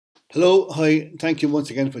Hello, hi, thank you once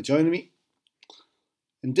again for joining me.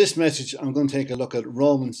 In this message, I'm going to take a look at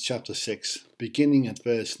Romans chapter 6, beginning at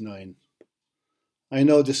verse 9. I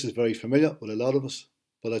know this is very familiar with a lot of us,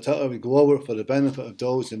 but I thought I would go over it for the benefit of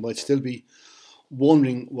those who might still be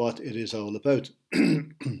wondering what it is all about.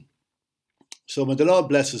 So may the Lord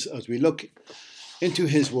bless us as we look into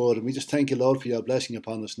His Word, and we just thank you, Lord, for your blessing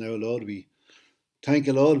upon us now, Lord. We thank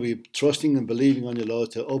you, Lord. We're trusting and believing on you,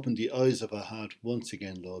 Lord, to open the eyes of our heart once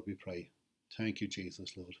again, Lord, we pray. Thank you,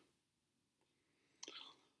 Jesus, Lord.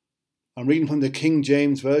 I'm reading from the King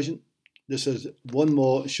James Version. This is one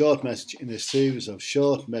more short message in a series of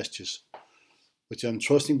short messages, which I'm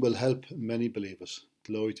trusting will help many believers.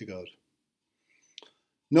 Glory to God.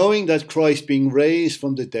 Knowing that Christ, being raised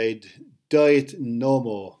from the dead, died no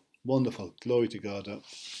more. Wonderful. Glory to God.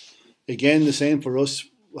 Again, the same for us.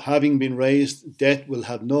 Having been raised, death will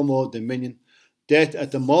have no more dominion. Death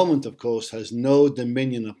at the moment, of course, has no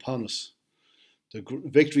dominion upon us. The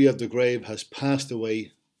victory of the grave has passed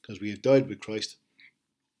away because we have died with Christ.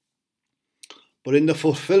 But in the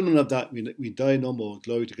fulfillment of that, we die no more.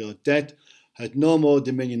 Glory to God. Death had no more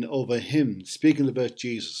dominion over him. Speaking about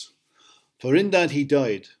Jesus. For in that he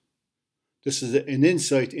died. This is an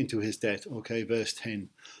insight into his death. Okay, verse 10.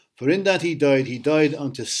 For in that he died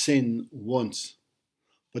unto sin once.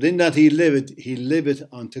 But in that he lived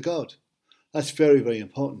unto God. That's very, very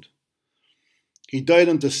important. He died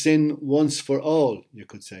unto sin once for all, you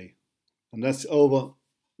could say. And that's over.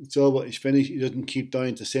 It's over. It's finished. He doesn't keep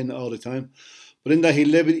dying to sin all the time. But in that he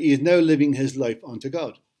is now living his life unto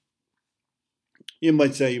God. You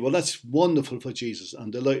might say, well, that's wonderful for Jesus.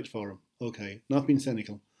 I'm delighted for him. Okay, not being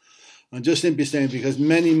cynical. I'm just simply saying because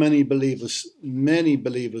many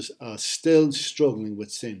believers are still struggling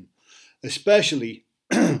with sin. Especially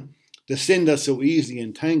the sin that so easily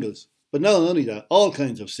entangles. But not only that, all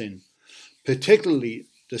kinds of sin. Particularly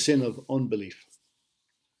the sin of unbelief.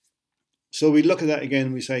 So we look at that again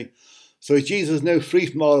and we say, so Jesus is now free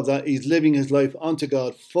from all of that. He's living his life unto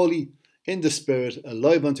God fully in the Spirit,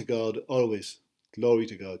 alive unto God always. Glory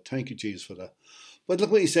to God. Thank you, Jesus, for that. But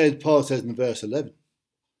look what Paul says in verse 11.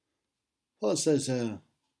 Paul says,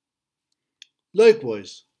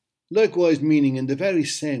 likewise meaning in the very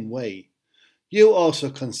same way, you also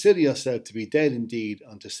consider yourself to be dead indeed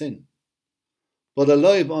unto sin, but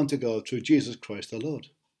alive unto God through Jesus Christ our Lord.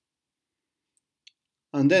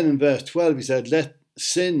 And then in verse 12 he said, let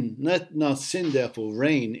not sin therefore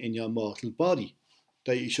reign in your mortal body,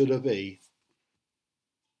 that you should obey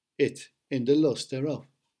it in the lust thereof.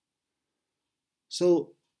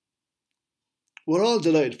 So we're all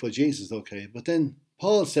delighted for Jesus, okay, but then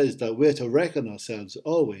Paul says that we're to reckon ourselves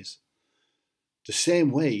always in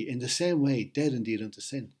the same way, dead indeed unto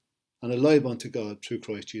sin, and alive unto God through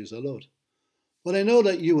Christ Jesus our Lord. But I know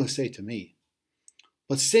that you will say to me,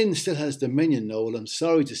 but sin still has dominion, Noel. I'm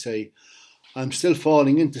sorry to say, I'm still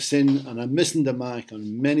falling into sin and I'm missing the mark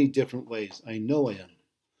on many different ways. I know I am.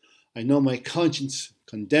 I know my conscience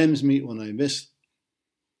condemns me when I miss.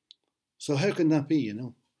 So how can that be,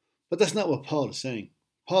 But that's not what Paul is saying.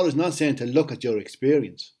 Paul is not saying to look at your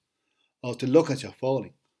experience or to look at your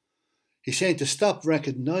falling. He's saying to stop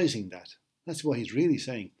recognizing that. That's what he's really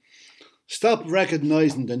saying. Stop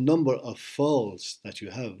recognizing the number of falls that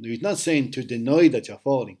you have. Now, he's not saying to deny that you're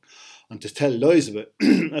falling and to tell lies of it.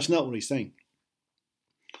 That's not what he's saying.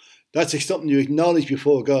 That's something you acknowledge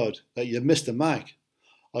before God, that you've missed the mark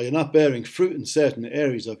or you're not bearing fruit in certain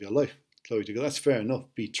areas of your life. Glory to God. That's fair enough.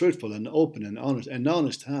 Be truthful and open and honest. An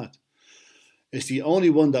honest heart is the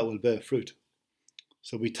only one that will bear fruit.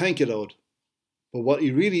 So we thank you, Lord. But what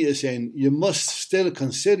he really is saying, you must still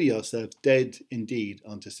consider yourself dead indeed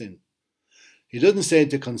unto sin. He doesn't say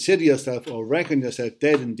to consider yourself or reckon yourself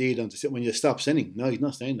dead indeed unto sin when you stop sinning. No, he's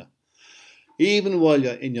not saying that. Even while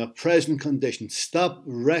you're in your present condition, stop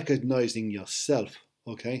recognizing yourself,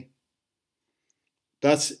 okay?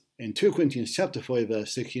 That's in 2 Corinthians chapter 5,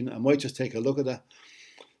 verse 16. I might just take a look at that.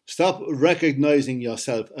 Stop recognizing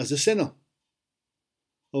yourself as a sinner.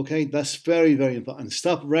 Okay, that's very, very important.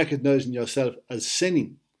 Stop recognizing yourself as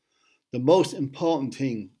sinning. The most important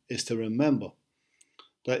thing is to remember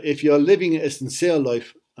that if you're living a sincere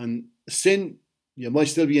life and sin, you might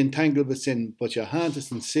still be entangled with sin, but your heart is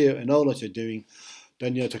sincere in all that you're doing,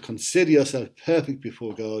 then you have to consider yourself perfect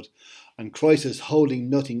before God, and Christ is holding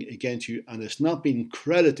nothing against you, and it's not being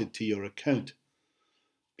credited to your account.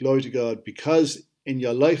 Glory to God, because in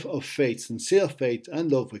your life of faith, sincere faith and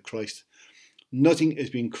love with Christ, nothing is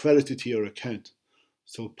being credited to your account.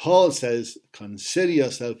 So Paul says, consider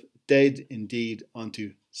yourself dead indeed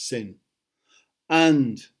unto sin.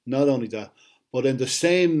 And not only that, but in the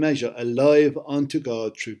same measure alive unto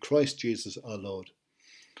God through Christ Jesus our Lord.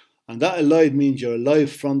 And that alive means you're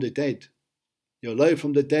alive from the dead. You're alive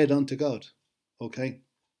from the dead unto God. Okay?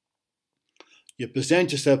 You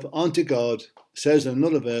present yourself unto God, says in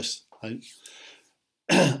another verse,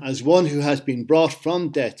 as one who has been brought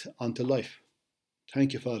from death unto life.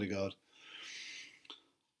 Thank you, Father God.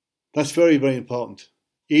 That's very, very important.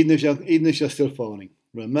 Even if you're still falling.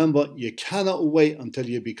 Remember, you cannot wait until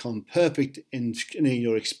you become perfect in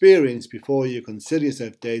your experience before you consider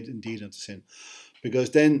yourself dead indeed unto sin.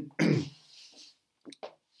 Because then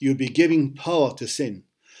you'll be giving power to sin.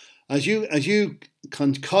 As you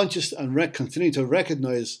conscious and continue to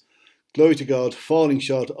recognize, glory to God, falling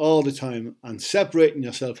short all the time and separating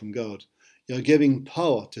yourself from God, you're giving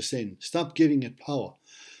power to sin. Stop giving it power.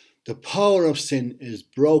 The power of sin is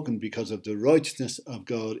broken because of the righteousness of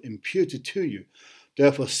God imputed to you.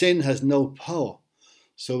 Therefore, sin has no power.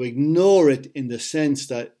 So ignore it in the sense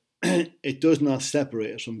that it does not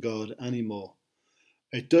separate us from God anymore.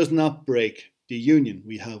 It does not break the union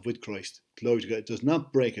we have with Christ. Glory to God. It does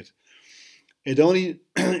not break it. It only,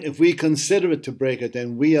 if we consider it to break it,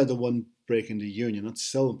 then we are the one breaking the union. That's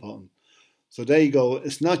so important. So there you go.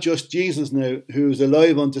 It's not just Jesus now who is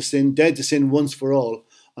alive unto sin, dead to sin once for all,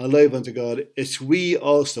 and alive unto God. It's we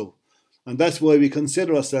also. And that's why we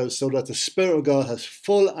consider ourselves, so that the Spirit of God has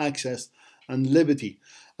full access and liberty.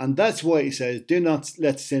 And that's why he says, do not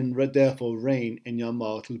let sin therefore reign in your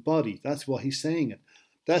mortal body. That's what he's saying.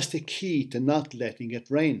 That's the key to not letting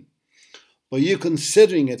it reign. By you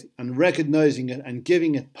considering it and recognizing it and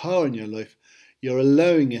giving it power in your life, you're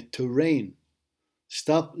allowing it to reign.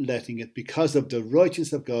 Stop letting it, because of the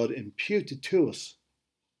righteousness of God imputed to us.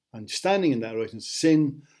 And standing in that righteousness,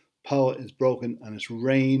 sin, power is broken and its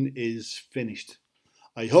reign is finished.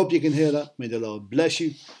 I hope you can hear that. May the Lord bless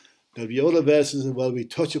you. There'll be other verses as well. We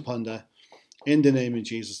touch upon that in the name of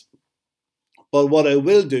Jesus. But what I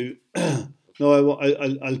will do, no,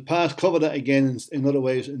 I'll cover that again in other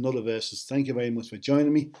ways, in other verses. Thank you very much for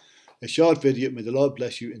joining me. A short video. May the Lord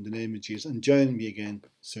bless you in the name of Jesus. And join me again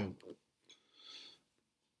soon.